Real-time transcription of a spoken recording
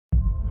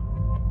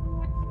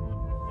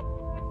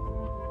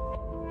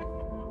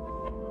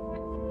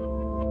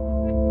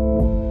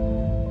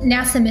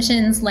NASA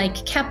missions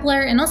like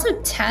Kepler and also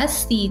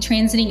TESS, the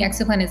Transiting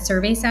Exoplanet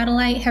Survey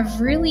Satellite,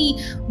 have really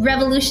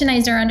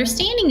revolutionized our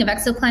understanding of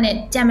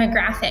exoplanet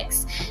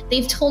demographics.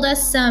 They've told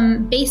us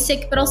some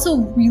basic but also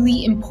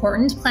really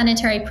important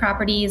planetary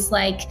properties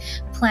like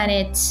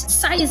planet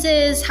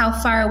sizes, how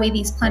far away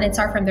these planets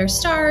are from their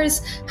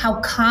stars,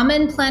 how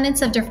common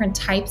planets of different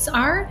types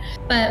are.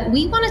 But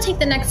we want to take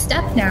the next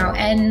step now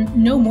and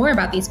know more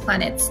about these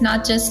planets,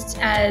 not just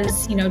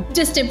as,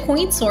 distant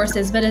point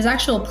sources, but as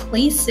actual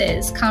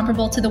places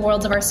comparable to the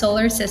worlds of our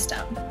solar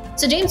system.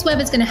 So James Webb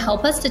is going to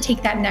help us to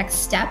take that next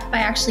step by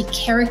actually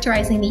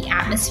characterizing the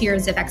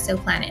atmospheres of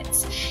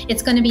exoplanets.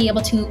 It's going to be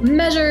able to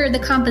measure the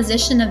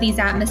composition of these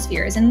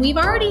atmospheres, and we've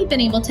already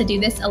been able to do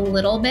this a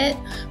little bit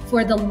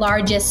for the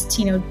largest,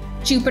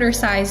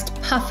 Jupiter-sized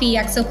puffy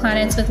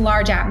exoplanets with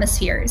large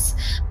atmospheres.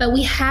 But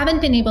we haven't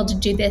been able to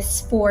do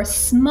this for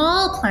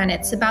small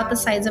planets about the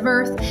size of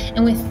Earth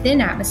and with thin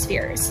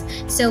atmospheres.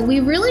 So we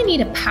really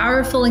need a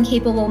powerful and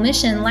capable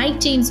mission like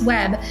James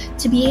Webb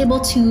to be able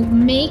to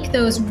make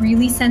those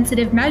really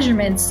sensitive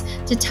measurements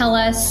to tell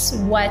us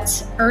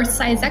what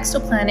Earth-sized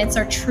exoplanets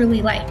are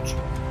truly like.